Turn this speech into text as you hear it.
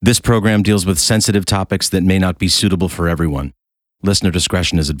This program deals with sensitive topics that may not be suitable for everyone. Listener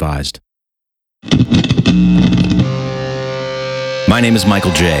discretion is advised. My name is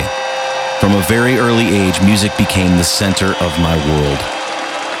Michael J. From a very early age, music became the center of my world.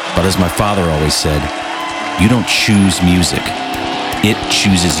 But as my father always said, you don't choose music. It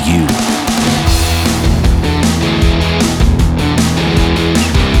chooses you.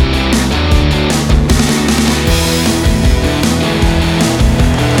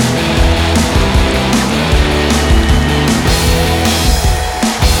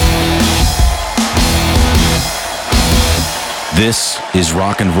 This is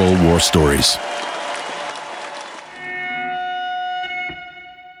Rock and Roll War Stories.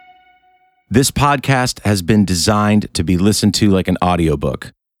 This podcast has been designed to be listened to like an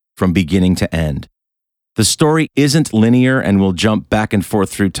audiobook, from beginning to end. The story isn't linear and will jump back and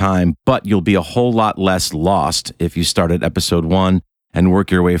forth through time, but you'll be a whole lot less lost if you start at episode 1 and work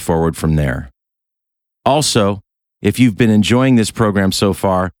your way forward from there. Also, if you've been enjoying this program so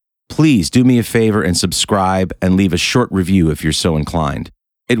far, please do me a favor and subscribe and leave a short review if you're so inclined.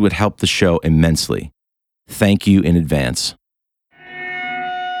 It would help the show immensely. Thank you in advance.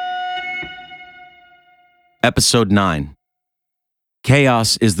 Episode 9.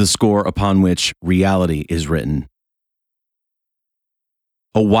 Chaos is the score upon which reality is written.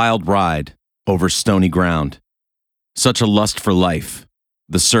 A wild ride over stony ground. Such a lust for life.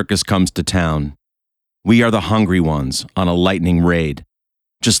 The circus comes to town. We are the hungry ones on a lightning raid.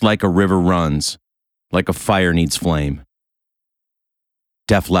 Just like a river runs, like a fire needs flame.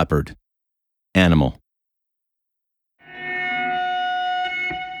 Def Leppard, Animal.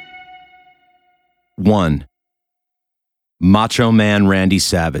 1. Macho Man Randy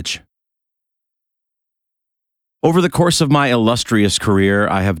Savage. Over the course of my illustrious career,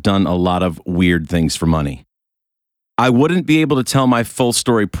 I have done a lot of weird things for money. I wouldn't be able to tell my full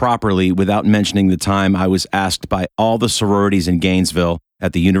story properly without mentioning the time I was asked by all the sororities in Gainesville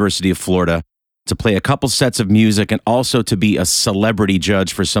at the University of Florida to play a couple sets of music and also to be a celebrity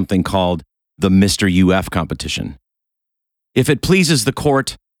judge for something called the Mr. UF competition. If it pleases the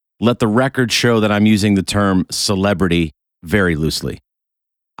court, let the record show that I'm using the term celebrity very loosely.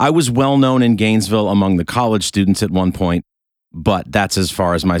 I was well known in Gainesville among the college students at one point, but that's as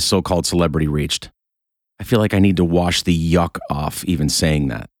far as my so-called celebrity reached. I feel like I need to wash the yuck off even saying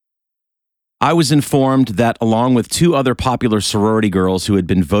that. I was informed that along with 2 other popular sorority girls who had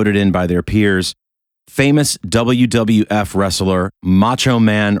been voted in by their peers, famous WWF wrestler Macho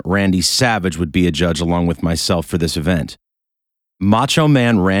Man Randy Savage would be a judge along with myself for this event. Macho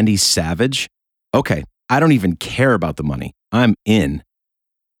Man Randy Savage? Okay, I don't even care about the money. I'm in.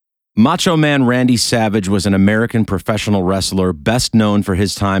 Macho Man Randy Savage was an American professional wrestler best known for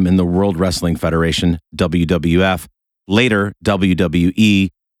his time in the World Wrestling Federation, WWF, later WWE,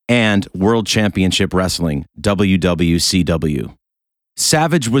 and World Championship Wrestling, WWCW.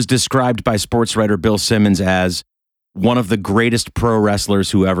 Savage was described by sports writer Bill Simmons as one of the greatest pro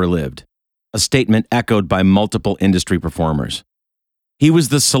wrestlers who ever lived, a statement echoed by multiple industry performers. He was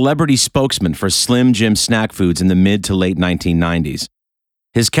the celebrity spokesman for Slim Jim snack foods in the mid to late 1990s.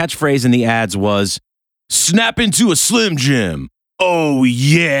 His catchphrase in the ads was, "Snap into a Slim Jim, oh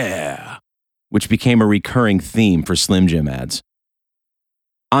yeah," which became a recurring theme for Slim Jim ads.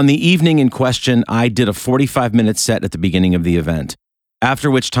 On the evening in question, I did a 45-minute set at the beginning of the event,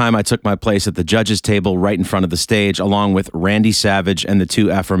 after which time I took my place at the judges' table right in front of the stage, along with Randy Savage and the 2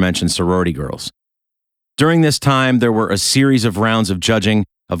 aforementioned sorority girls. During this time, there were a series of rounds of judging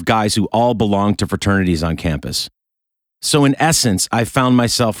of guys who all belonged to fraternities on campus. So in essence, I found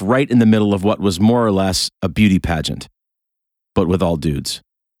myself right in the middle of what was more or less a beauty pageant, but with all dudes.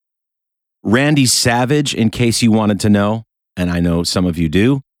 Randy Savage, in case you wanted to know, and I know some of you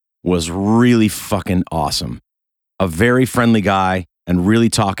do, was really fucking awesome. A very friendly guy and really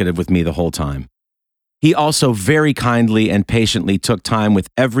talkative with me the whole time. He also very kindly and patiently took time with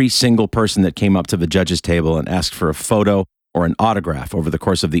every single person that came up to the judges' table and asked for a photo or an autograph over the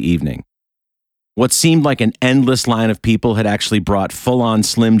course of the evening. What seemed like an endless line of people had actually brought full-on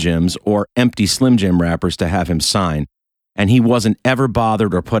Slim Jims or empty Slim Jim wrappers to have him sign, and he wasn't ever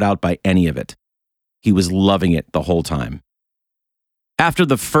bothered or put out by any of it. He was loving it the whole time. After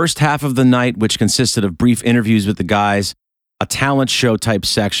the first half of the night, which consisted of brief interviews with the guys, a talent show type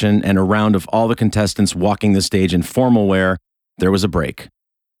section, and a round of all the contestants walking the stage in formal wear, there was a break.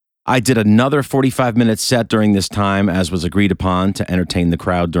 I did another 45-minute set during this time, as was agreed upon, to entertain the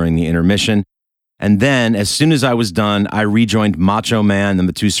crowd during the intermission. And then, as soon as I was done, I rejoined Macho Man and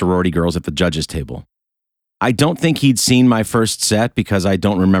the 2 sorority girls at the judges' table. I don't think he'd seen my first set because I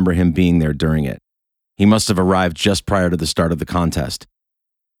don't remember him being there during it. He must have arrived just prior to the start of the contest.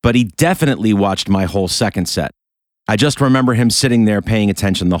 but he definitely watched my whole second set. I just remember him sitting there paying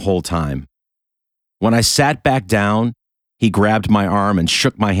attention the whole time. When I sat back down, he grabbed my arm and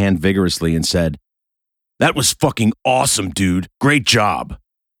shook my hand vigorously and said, "That was fucking awesome, dude. Great job."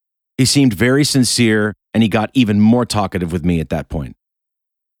 He seemed very sincere, and he got even more talkative with me at that point.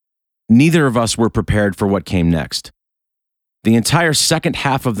 Neither of us were prepared for what came next. The entire second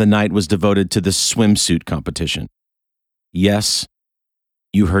half of the night was devoted to the swimsuit competition. Yes,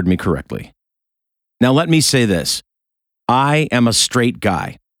 you heard me correctly. Now let me say this. I am a straight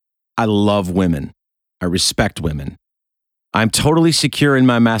guy. I love women. I respect women. I'm totally secure in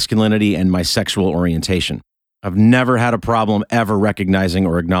my masculinity and my sexual orientation. I've never had a problem ever recognizing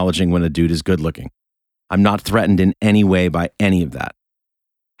or acknowledging when a dude is good looking. I'm not threatened in any way by any of that.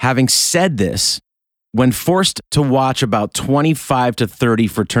 Having said this, when forced to watch about 25 to 30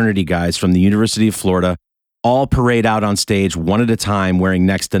 fraternity guys from the University of Florida all parade out on stage one at a time wearing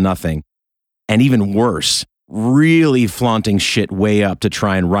next to nothing, and even worse, really flaunting shit way up to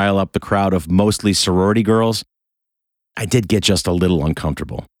try and rile up the crowd of mostly sorority girls, I did get just a little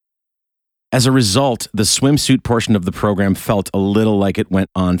uncomfortable. As a result, the swimsuit portion of the program felt a little like it went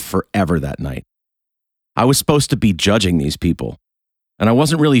on forever that night. I was supposed to be judging these people, and I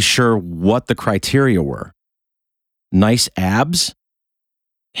wasn't really sure what the criteria were. Nice abs?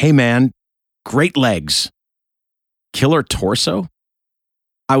 Hey man, great legs. Killer torso?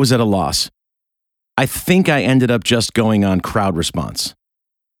 I was at a loss. I think I ended up just going on crowd response.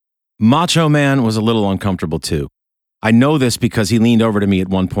 Macho Man was a little uncomfortable too. I know this because he leaned over to me at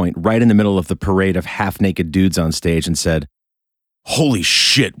one point, right in the middle of the parade of half-naked dudes on stage and said, "Holy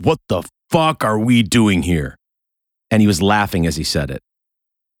shit, what the fuck are we doing here?" And he was laughing as he said it.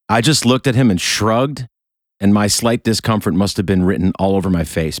 I just looked at him and shrugged, and my slight discomfort must have been written all over my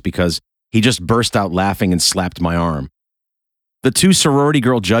face because he just burst out laughing and slapped my arm. The two sorority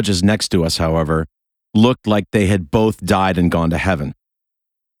girl judges next to us, however, looked like they had both died and gone to heaven.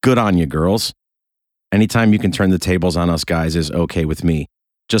 Good on you, girls. Anytime you can turn the tables on us guys is okay with me.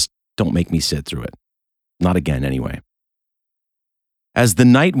 Just don't make me sit through it. Not again, anyway. As the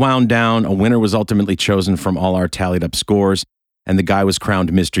night wound down, a winner was ultimately chosen from all our tallied up scores, and the guy was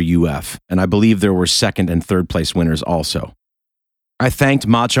crowned Mr. UF, and I believe there were second and third place winners also. I thanked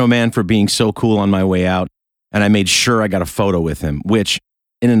Macho Man for being so cool on my way out, and I made sure I got a photo with him, which,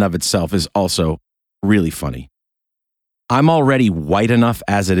 in and of itself, is also really funny. I'm already white enough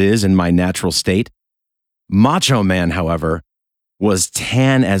as it is in my natural state. Macho Man, however, was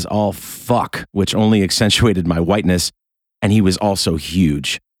tan as all fuck, which only accentuated my whiteness, and he was also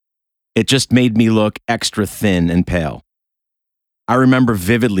huge. It just made me look extra thin and pale. I remember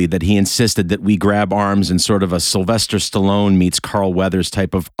vividly that he insisted that we grab arms in sort of a Sylvester Stallone meets Carl Weathers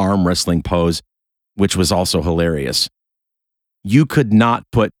type of arm wrestling pose, which was also hilarious. You could not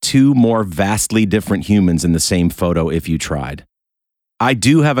put two more vastly different humans in the same photo if you tried. I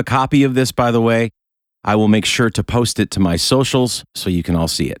do have a copy of this, by the way. I will make sure to post it to my socials so you can all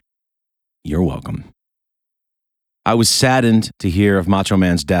see it. You're welcome. I was saddened to hear of Macho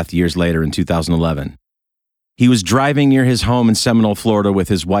Man's death years later in 2011. He was driving near his home in Seminole, Florida with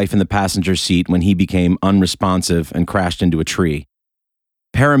his wife in the passenger seat when he became unresponsive and crashed into a tree.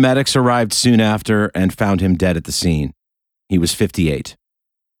 Paramedics arrived soon after and found him dead at the scene. He was 58.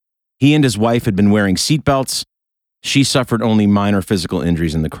 He and his wife had been wearing seatbelts. She suffered only minor physical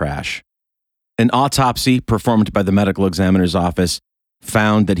injuries in the crash. An autopsy performed by the medical examiner's office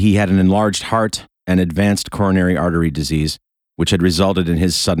found that he had an enlarged heart and advanced coronary artery disease, which had resulted in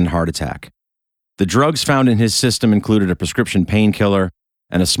his sudden heart attack. The drugs found in his system included a prescription painkiller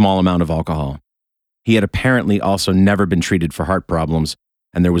and a small amount of alcohol. He had apparently also never been treated for heart problems,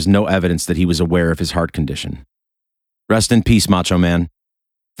 and there was no evidence that he was aware of his heart condition. Rest in peace, Macho Man.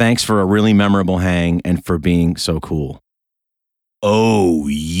 Thanks for a really memorable hang and for being so cool. Oh,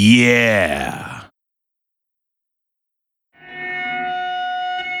 yeah.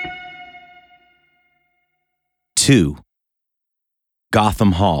 Two,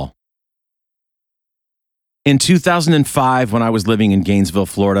 Gotham Hall. In 2005, when I was living in Gainesville,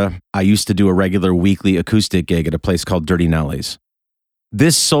 Florida, I used to do a regular weekly acoustic gig at a place called Dirty Nelly's.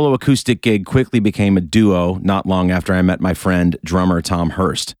 This solo acoustic gig quickly became a duo not long after I met my friend, drummer Tom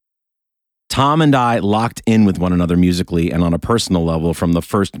Hurst. Tom and I locked in with one another musically and on a personal level from the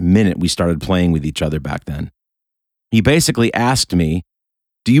first minute we started playing with each other back then. He basically asked me,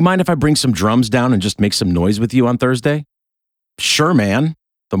 "Do you mind if I bring some drums down and just make some noise with you on Thursday?" "Sure, man.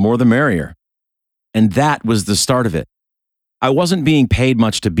 The more the merrier." And that was the start of it. I wasn't being paid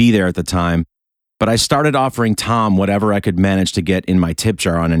much to be there at the time, but I started offering Tom whatever I could manage to get in my tip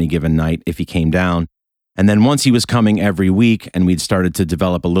jar on any given night if he came down, And then once he was coming every week and we'd started to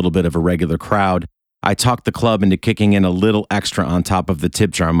develop a little bit of a regular crowd, I talked the club into kicking in a little extra on top of the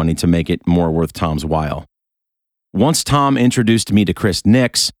tip jar money to make it more worth Tom's while. Once Tom introduced me to Chris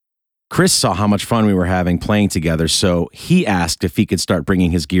Nix, Chris saw how much fun we were having playing together, so he asked if he could start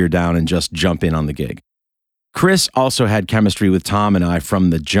bringing his gear down and just jump in on the gig. Chris also had chemistry with Tom and I from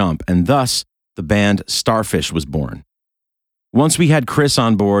the jump, and thus the band Starfish was born. Once we had Chris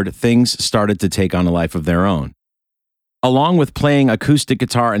on board, things started to take on a life of their own. Along with playing acoustic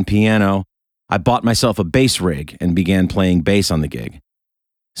guitar and piano, I bought myself a bass rig and began playing bass on the gig.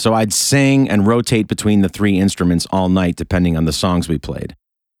 So I'd sing and rotate between the three instruments all night depending on the songs we played.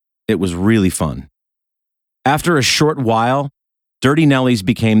 It was really fun. After a short while, Dirty Nelly's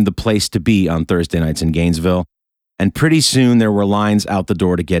became the place to be on Thursday nights in Gainesville, and pretty soon there were lines out the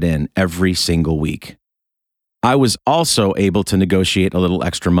door to get in every single week. I was also able to negotiate a little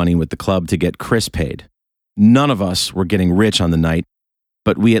extra money with the club to get Chris paid. None of us were getting rich on the night,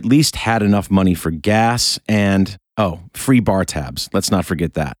 but we at least had enough money for gas and, free bar tabs. Let's not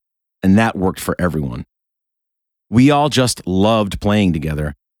forget that. And that worked for everyone. We all just loved playing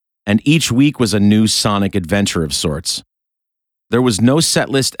together, and each week was a new sonic adventure of sorts. There was no set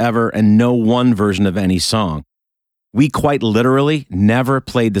list ever and no one version of any song. We quite literally never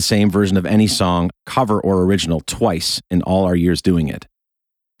played the same version of any song, cover or original, twice in all our years doing it.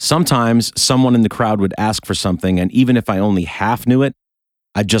 Sometimes someone in the crowd would ask for something, and even if I only half knew it,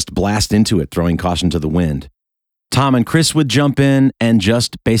 I'd just blast into it, throwing caution to the wind. Tom and Chris would jump in and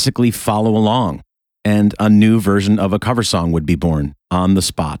just basically follow along, and a new version of a cover song would be born on the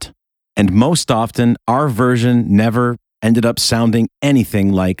spot. And most often, our version never ended up sounding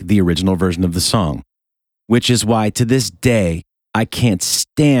anything like the original version of the song. Which is why, to this day, I can't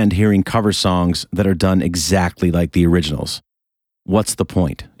stand hearing cover songs that are done exactly like the originals. What's the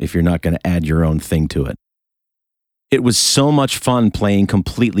point if you're not going to add your own thing to it? It was so much fun playing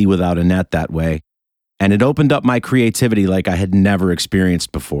completely without a net that way, and it opened up my creativity like I had never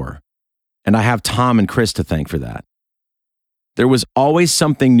experienced before. And I have Tom and Chris to thank for that. There was always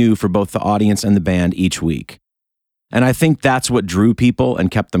something new for both the audience and the band each week. And I think that's what drew people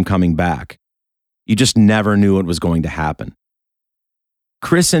and kept them coming back. You just never knew what was going to happen.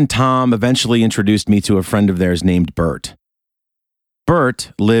 Chris and Tom eventually introduced me to a friend of theirs named Bert.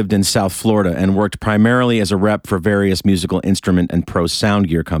 Bert lived in South Florida and worked primarily as a rep for various musical instrument and pro sound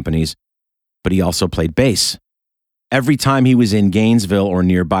gear companies, but he also played bass. Every time he was in Gainesville or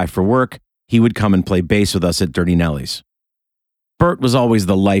nearby for work, he would come and play bass with us at Dirty Nelly's. Bert was always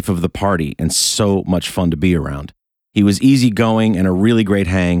the life of the party and so much fun to be around. He was easygoing and a really great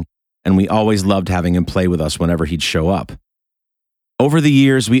hang, and we always loved having him play with us whenever he'd show up. Over the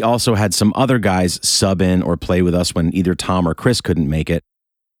years, we also had some other guys sub in or play with us when either Tom or Chris couldn't make it.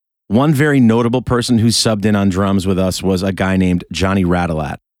 One very notable person who subbed in on drums with us was a guy named Johnny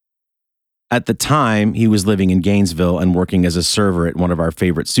Radalat. At the time, he was living in Gainesville and working as a server at one of our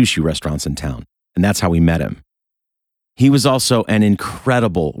favorite sushi restaurants in town, and that's how we met him. He was also an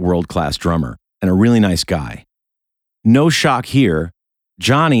incredible world-class drummer and a really nice guy. No shock here,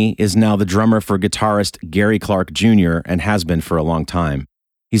 Johnny is now the drummer for guitarist Gary Clark Jr. and has been for a long time.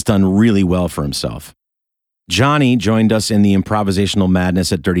 He's done really well for himself. Johnny joined us in the improvisational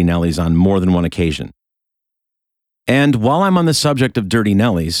madness at Dirty Nelly's on more than one occasion. And while I'm on the subject of Dirty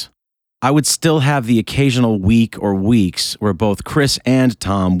Nelly's, I would still have the occasional week or weeks where both Chris and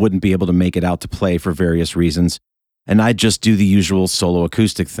Tom wouldn't be able to make it out to play for various reasons, and I'd just do the usual solo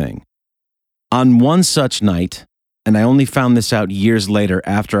acoustic thing. On one such night, and I only found this out years later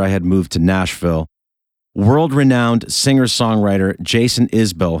after I had moved to Nashville, world-renowned singer-songwriter Jason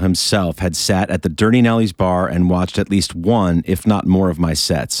Isbell himself had sat at the Dirty Nelly's bar and watched at least one, if not more, of my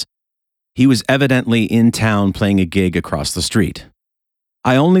sets. He was evidently in town playing a gig across the street.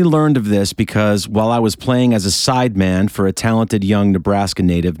 I only learned of this because while I was playing as a sideman for a talented young Nebraska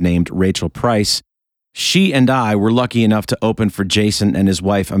native named Rachel Price, she and I were lucky enough to open for Jason and his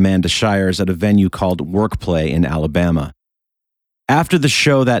wife Amanda Shires at a venue called Workplay in Alabama. After the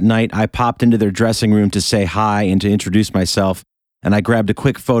show that night, I popped into their dressing room to say hi and to introduce myself, and I grabbed a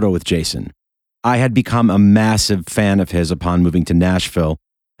quick photo with Jason. I had become a massive fan of his upon moving to Nashville,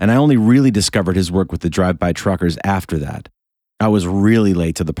 and I only really discovered his work with the Drive-By Truckers after that. I was really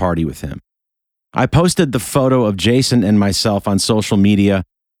late to the party with him. I posted the photo of Jason and myself on social media,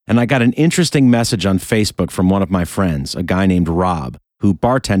 and I got an interesting message on Facebook from one of my friends, a guy named Rob, who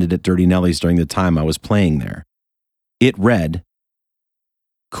bartended at Dirty Nelly's during the time I was playing there. It read,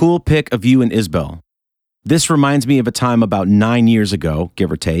 "Cool pic of you and Isbell. This reminds me of a time about 9 years ago,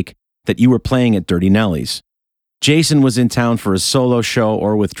 give or take, that you were playing at Dirty Nelly's. Jason was in town for a solo show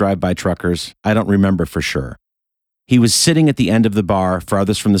or with drive-by truckers. I don't remember for sure. He was sitting at the end of the bar,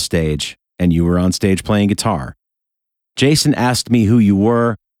 farthest from the stage, and you were on stage playing guitar. Jason asked me who you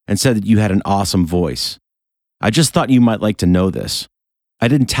were and said that you had an awesome voice. I just thought you might like to know this. I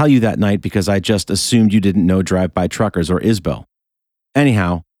didn't tell you that night because I just assumed you didn't know drive-by truckers or Isbell.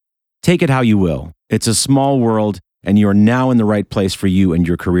 Anyhow, take it how you will. It's a small world, and you are now in the right place for you and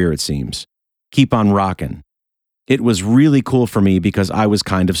your career, it seems. Keep on rockin'. It was really cool for me because I was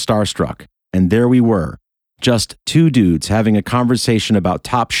kind of starstruck, and there we were, just two dudes having a conversation about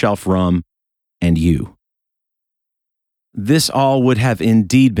top-shelf rum and you. This all would have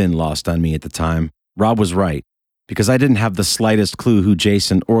indeed been lost on me at the time. Rob was right, because I didn't have the slightest clue who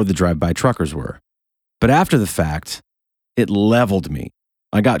Jason or the drive-by truckers were. But after the fact, it leveled me.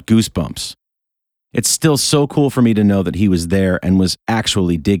 I got goosebumps. It's still so cool for me to know that he was there and was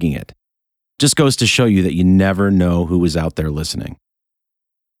actually digging it. Just goes to show you that you never know who is out there listening.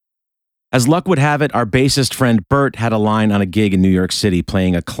 As luck would have it, our bassist friend Bert had a line on a gig in New York City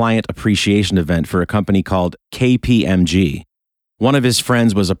playing a client appreciation event for a company called KPMG. One of his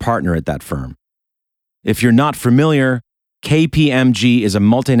friends was a partner at that firm. If you're not familiar, KPMG is a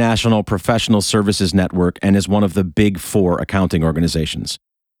multinational professional services network and is one of the big four accounting organizations.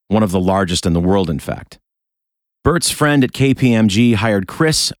 One of the largest in the world, in fact. Bert's friend at KPMG hired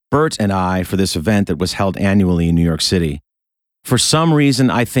Chris, Bert, and I for this event that was held annually in New York City. For some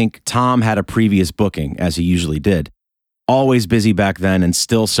reason, I think Tom had a previous booking, as he usually did. Always busy back then and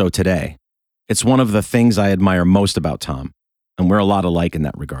still so today. It's one of the things I admire most about Tom, and we're a lot alike in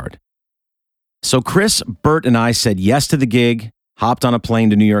that regard. So Chris, Bert, and I said yes to the gig, hopped on a plane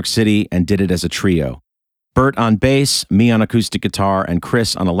to New York City, and did it as a trio. Bert on bass, me on acoustic guitar, and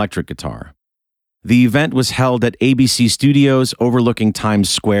Chris on electric guitar. The event was held at ABC Studios overlooking Times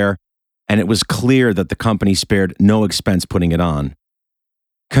Square, and it was clear that the company spared no expense putting it on.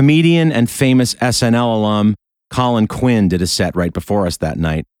 Comedian and famous SNL alum Colin Quinn did a set right before us that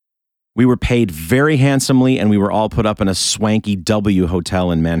night. We were paid very handsomely, and we were all put up in a swanky W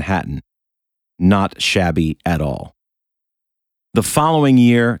hotel in Manhattan. Not shabby at all. The following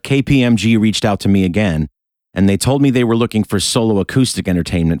year, KPMG reached out to me again, and they told me they were looking for solo acoustic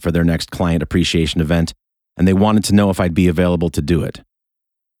entertainment for their next client appreciation event, and they wanted to know if I'd be available to do it.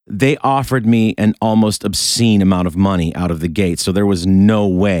 They offered me an almost obscene amount of money out of the gate, so there was no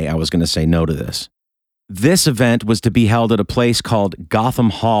way I was going to say no to this. This event was to be held at a place called Gotham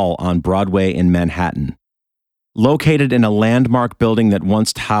Hall on Broadway in Manhattan. Located in a landmark building that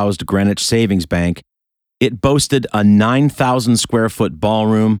once housed Greenwich Savings Bank, it boasted a 9,000 square foot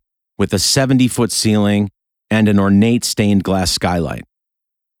ballroom with a 70-foot ceiling and an ornate stained glass skylight.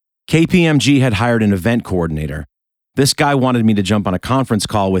 KPMG had hired an event coordinator. This guy wanted me to jump on a conference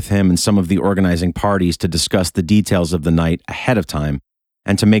call with him and some of the organizing parties to discuss the details of the night ahead of time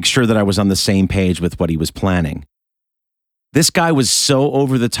and to make sure that I was on the same page with what he was planning. This guy was so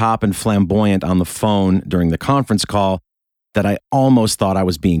over the top and flamboyant on the phone during the conference call that I almost thought I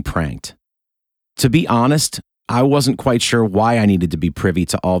was being pranked. To be honest, I wasn't quite sure why I needed to be privy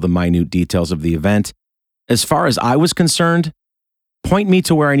to all the minute details of the event. As far as I was concerned, point me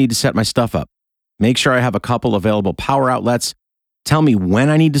to where I need to set my stuff up. Make sure I have a couple available power outlets. Tell me when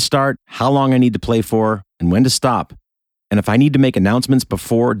I need to start, how long I need to play for, and when to stop. And if I need to make announcements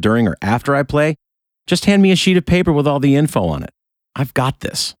before, during, or after I play, just hand me a sheet of paper with all the info on it. I've got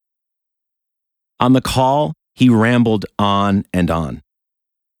this. On the call, he rambled on and on.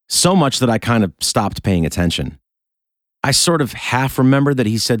 So much that I kind of stopped paying attention. I sort of half remember that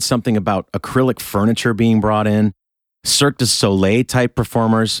he said something about acrylic furniture being brought in, Cirque du Soleil type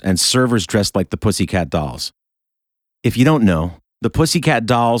performers, and servers dressed like the Pussycat Dolls. If you don't know, the Pussycat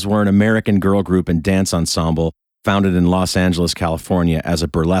Dolls were an American girl group and dance ensemble founded in Los Angeles, California as a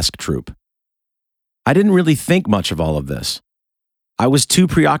burlesque troupe. I didn't really think much of all of this. I was too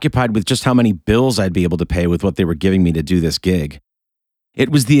preoccupied with just how many bills I'd be able to pay with what they were giving me to do this gig. It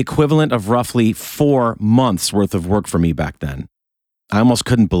was the equivalent of roughly 4 months worth of work for me back then. I almost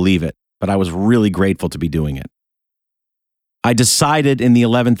couldn't believe it, but I was really grateful to be doing it. I decided in the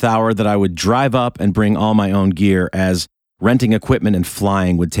 11th hour that I would drive up and bring all my own gear, as renting equipment and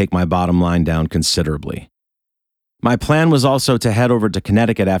flying would take my bottom line down considerably. My plan was also to head over to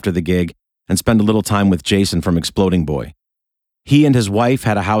Connecticut after the gig and spend a little time with Jason from Exploding Boy. He and his wife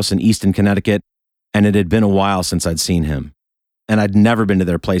had a house in Easton, Connecticut, and it had been a while since I'd seen him. And I'd never been to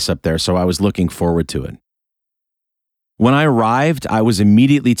their place up there, so I was looking forward to it. When I arrived, I was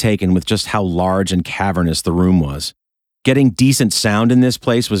immediately taken with just how large and cavernous the room was. Getting decent sound in this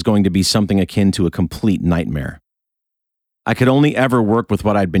place was going to be something akin to a complete nightmare. I could only ever work with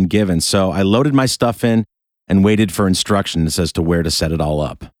what I'd been given, so I loaded my stuff in and waited for instructions as to where to set it all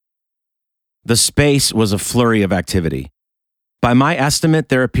up. The space was a flurry of activity. By my estimate,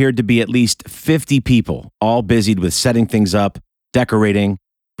 there appeared to be at least 50 people, all busied with setting things up, decorating,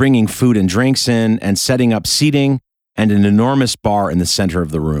 bringing food and drinks in, and setting up seating and an enormous bar in the center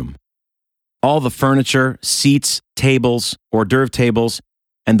of the room. All the furniture, seats, tables, hors d'oeuvre tables,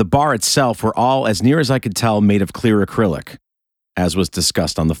 and the bar itself were all, as near as I could tell, made of clear acrylic, as was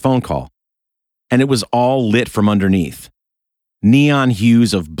discussed on the phone call. And it was all lit from underneath. Neon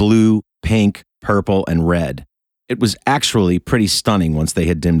hues of blue, pink, purple, and red. It was actually pretty stunning once they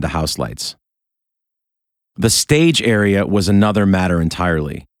had dimmed the house lights. The stage area was another matter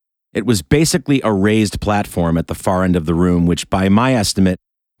entirely. It was basically a raised platform at the far end of the room, which by my estimate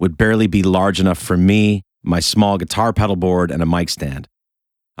would barely be large enough for me, my small guitar pedal board, and a mic stand.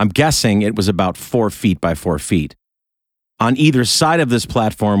 I'm guessing it was about 4 feet by 4 feet. On either side of this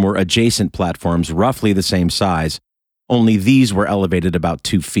platform were adjacent platforms roughly the same size, only these were elevated about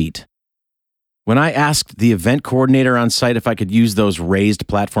 2 feet. When I asked the event coordinator on site if I could use those raised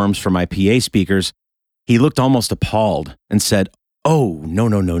platforms for my PA speakers, he looked almost appalled and said, "Oh,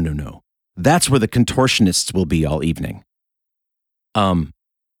 no. That's where the contortionists will be all evening."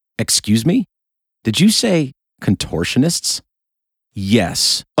 Excuse me? Did you say contortionists?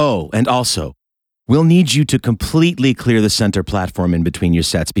 Yes. Oh, and also, we'll need you to completely clear the center platform in between your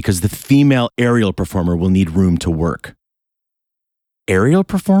sets because the female aerial performer will need room to work. Aerial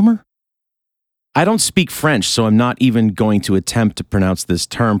performer? I don't speak French, so I'm not even going to attempt to pronounce this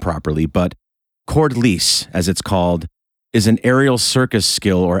term properly, but corde lisse, as it's called, is an aerial circus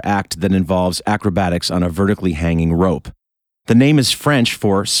skill or act that involves acrobatics on a vertically hanging rope. The name is French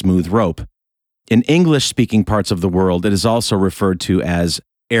for smooth rope. In English-speaking parts of the world, it is also referred to as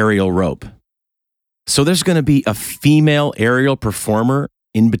aerial rope. So there's going to be a female aerial performer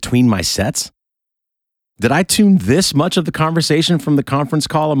in between my sets? Did I tune this much of the conversation from the conference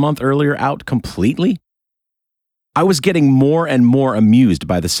call a month earlier out completely? I was getting more and more amused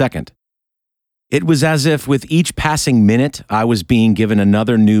by the second. It was as if with each passing minute, I was being given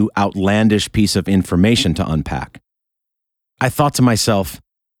another new outlandish piece of information to unpack. I thought to myself,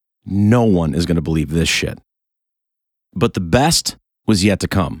 no one is going to believe this shit. But the best was yet to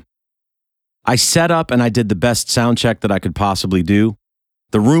come. I set up and I did the best sound check that I could possibly do.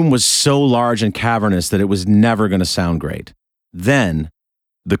 The room was so large and cavernous that it was never going to sound great. Then,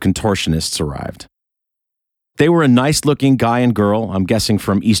 the contortionists arrived. They were a nice-looking guy and girl, I'm guessing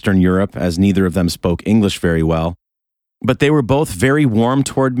from Eastern Europe, as neither of them spoke English very well. But they were both very warm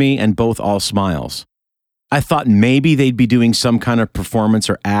toward me and both all smiles. I thought maybe they'd be doing some kind of performance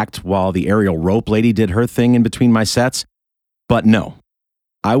or act while the aerial rope lady did her thing in between my sets. But no.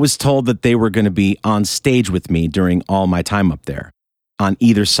 I was told that they were going to be on stage with me during all my time up there, on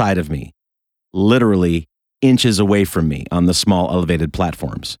either side of me, literally inches away from me on the small elevated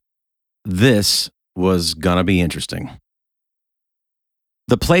platforms. This was gonna be interesting.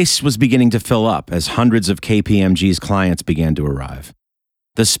 The place was beginning to fill up as hundreds of KPMG's clients began to arrive.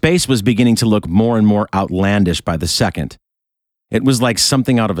 The space was beginning to look more and more outlandish by the second. It was like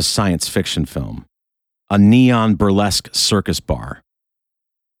something out of a science fiction film. A neon burlesque circus bar.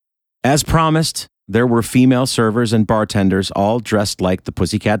 As promised, there were female servers and bartenders all dressed like the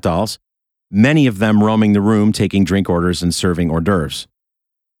Pussycat Dolls, many of them roaming the room taking drink orders and serving hors d'oeuvres.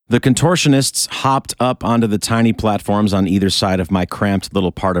 The contortionists hopped up onto the tiny platforms on either side of my cramped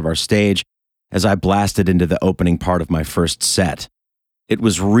little part of our stage as I blasted into the opening part of my first set. It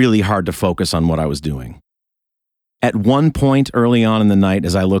was really hard to focus on what I was doing. At one point early on in the night,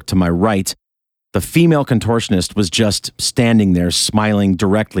 as I looked to my right, the female contortionist was just standing there smiling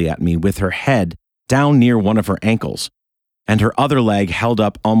directly at me with her head down near one of her ankles, and her other leg held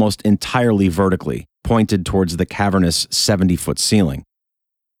up almost entirely vertically, pointed towards the cavernous 70-foot ceiling.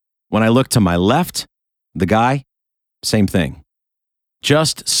 When I looked to my left, the guy, same thing.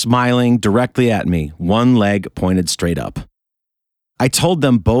 Just smiling directly at me, one leg pointed straight up. I told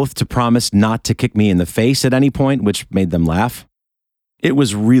them both to promise not to kick me in the face at any point, which made them laugh. It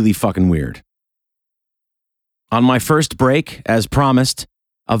was really fucking weird. On my first break, as promised,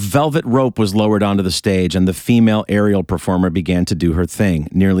 a velvet rope was lowered onto the stage and the female aerial performer began to do her thing,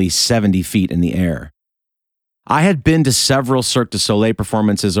 nearly 70 feet in the air. I had been to several Cirque du Soleil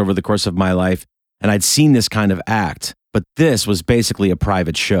performances over the course of my life, and I'd seen this kind of act, but this was basically a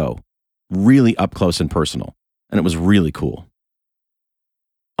private show, really up close and personal, and it was really cool.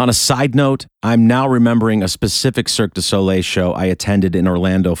 On a side note, I'm now remembering a specific Cirque du Soleil show I attended in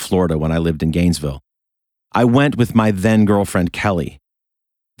Orlando, Florida when I lived in Gainesville. I went with my then-girlfriend Kelly.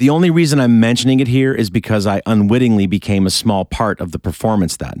 The only reason I'm mentioning it here is because I unwittingly became a small part of the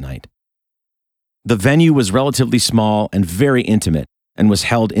performance that night. The venue was relatively small and very intimate and was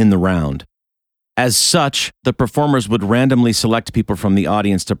held in the round. As such, the performers would randomly select people from the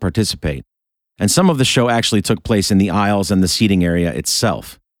audience to participate, and some of the show actually took place in the aisles and the seating area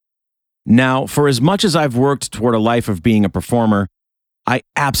itself. Now, for as much as I've worked toward a life of being a performer, I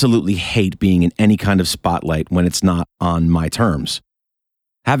absolutely hate being in any kind of spotlight when it's not on my terms.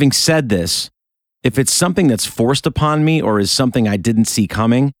 Having said this, if it's something that's forced upon me or is something I didn't see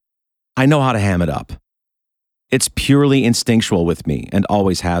coming, I know how to ham it up. It's purely instinctual with me and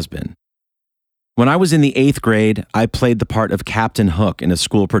always has been. When I was in the 8th grade, I played the part of Captain Hook in a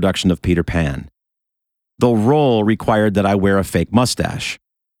school production of Peter Pan. The role required that I wear a fake mustache.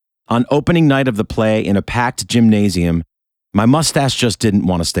 On opening night of the play in a packed gymnasium, my mustache just didn't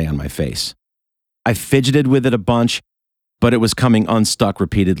want to stay on my face. I fidgeted with it a bunch, but it was coming unstuck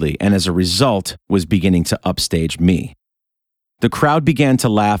repeatedly, and as a result, was beginning to upstage me. The crowd began to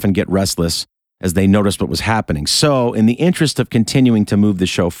laugh and get restless as they noticed what was happening. So, in the interest of continuing to move the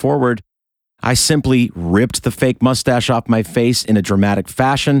show forward, I simply ripped the fake mustache off my face in a dramatic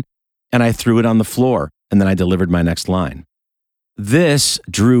fashion, and I threw it on the floor, and then I delivered my next line. This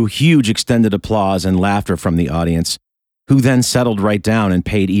drew huge extended applause and laughter from the audience, who then settled right down and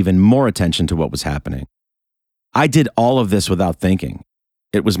paid even more attention to what was happening. I did all of this without thinking.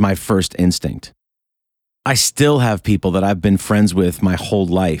 It was my first instinct. I still have people that I've been friends with my whole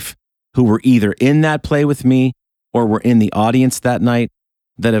life who were either in that play with me or were in the audience that night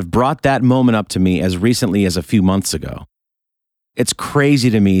that have brought that moment up to me as recently as a few months ago. It's crazy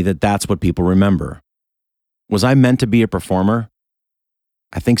to me that that's what people remember. Was I meant to be a performer?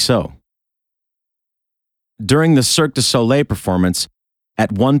 I think so. During the Cirque du Soleil performance,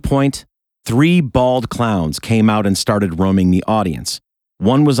 at one point, 3 bald clowns came out and started roaming the audience.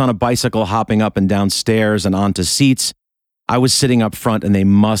 One was on a bicycle hopping up and down stairs and onto seats. I was sitting up front and they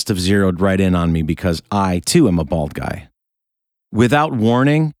must have zeroed right in on me because I, too, am a bald guy. Without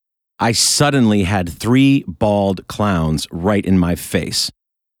warning, I suddenly had 3 bald clowns right in my face,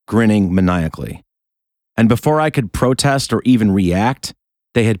 grinning maniacally. And before I could protest or even react,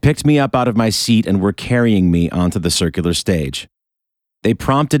 they had picked me up out of my seat and were carrying me onto the circular stage. They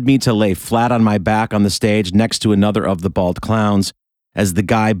prompted me to lay flat on my back on the stage next to another of the bald clowns as the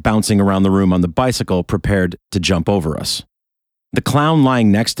guy bouncing around the room on the bicycle prepared to jump over us. The clown lying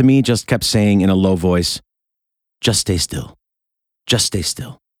next to me just kept saying in a low voice, "Just stay still. Just stay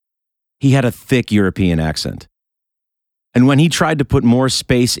still." He had a thick European accent. And when he tried to put more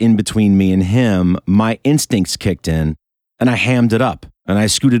space in between me and him, my instincts kicked in, and I hammed it up, and I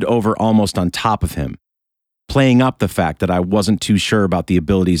scooted over almost on top of him, playing up the fact that I wasn't too sure about the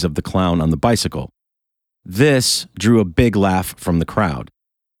abilities of the clown on the bicycle. This drew a big laugh from the crowd.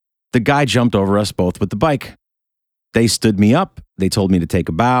 The guy jumped over us both with the bike. They stood me up, they told me to take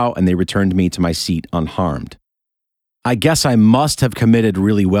a bow, and they returned me to my seat unharmed. I guess I must have committed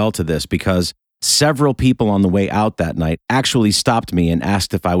really well to this because several people on the way out that night actually stopped me and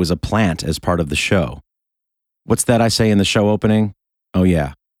asked if I was a plant as part of the show. What's that I say in the show opening? Oh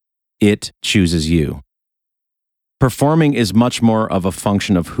yeah, it chooses you. Performing is much more of a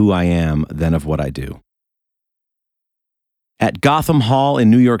function of who I am than of what I do. At Gotham Hall in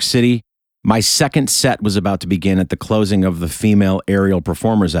New York City, my second set was about to begin at the closing of the Female Aerial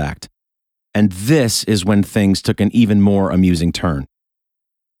Performers Act. And this is when things took an even more amusing turn.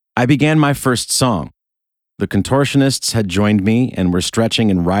 I began my first song. The contortionists had joined me and were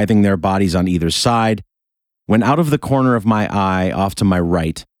stretching and writhing their bodies on either side, when out of the corner of my eye off to my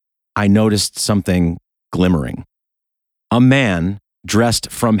right, I noticed something glimmering. A man,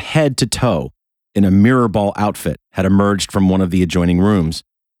 dressed from head to toe in a mirror ball outfit, had emerged from one of the adjoining rooms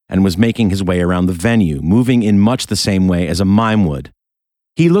and was making his way around the venue, moving in much the same way as a mime would.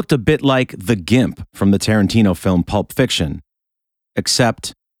 He looked a bit like the Gimp from the Tarantino film Pulp Fiction,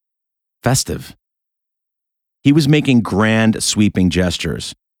 except festive. He was making grand, sweeping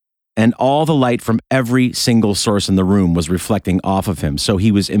gestures, and all the light from every single source in the room was reflecting off of him, so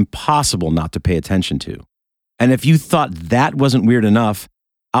he was impossible not to pay attention to. And if you thought that wasn't weird enough,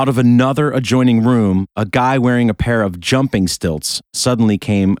 out of another adjoining room, a guy wearing a pair of jumping stilts suddenly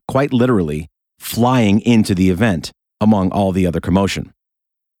came, quite literally, flying into the event, among all the other commotion.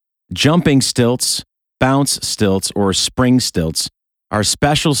 Jumping stilts, bounce stilts, or spring stilts are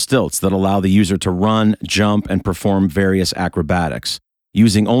special stilts that allow the user to run, jump, and perform various acrobatics.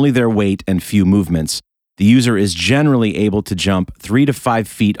 Using only their weight and few movements, the user is generally able to jump 3 to 5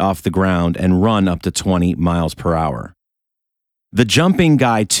 feet off the ground and run up to 20 miles per hour. The jumping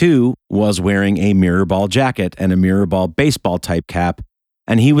guy, too, was wearing a mirror ball jacket and a mirror ball baseball type cap,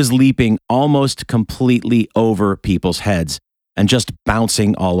 and he was leaping almost completely over people's heads and just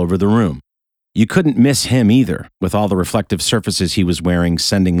bouncing all over the room. You couldn't miss him either, with all the reflective surfaces he was wearing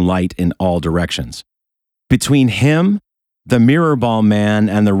sending light in all directions. Between him, the mirror ball man,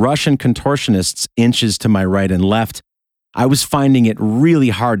 and the Russian contortionists inches to my right and left, I was finding it really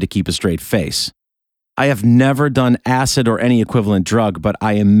hard to keep a straight face. I have never done acid or any equivalent drug, but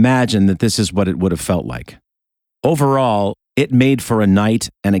I imagine that this is what it would have felt like. Overall, it made for a night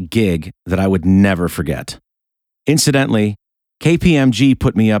and a gig that I would never forget. Incidentally, KPMG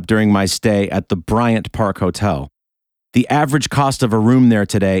put me up during my stay at the Bryant Park Hotel. The average cost of a room there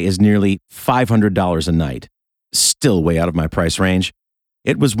today is nearly $500 a night. Still way out of my price range.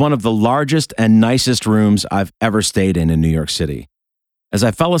 It was one of the largest and nicest rooms I've ever stayed in New York City. As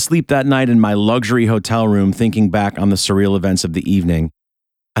I fell asleep that night in my luxury hotel room thinking back on the surreal events of the evening,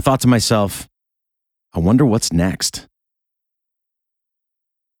 I thought to myself, I wonder what's next.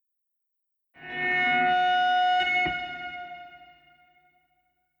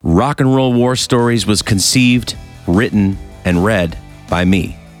 Rock and Roll War Stories was conceived, written, and read by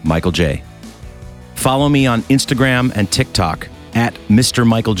me, Michael J. Follow me on Instagram and TikTok at Mr.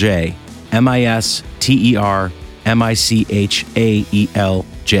 Michael J,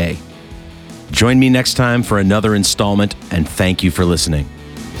 MisterMichaelJ. Join me next time for another installment, and thank you for listening.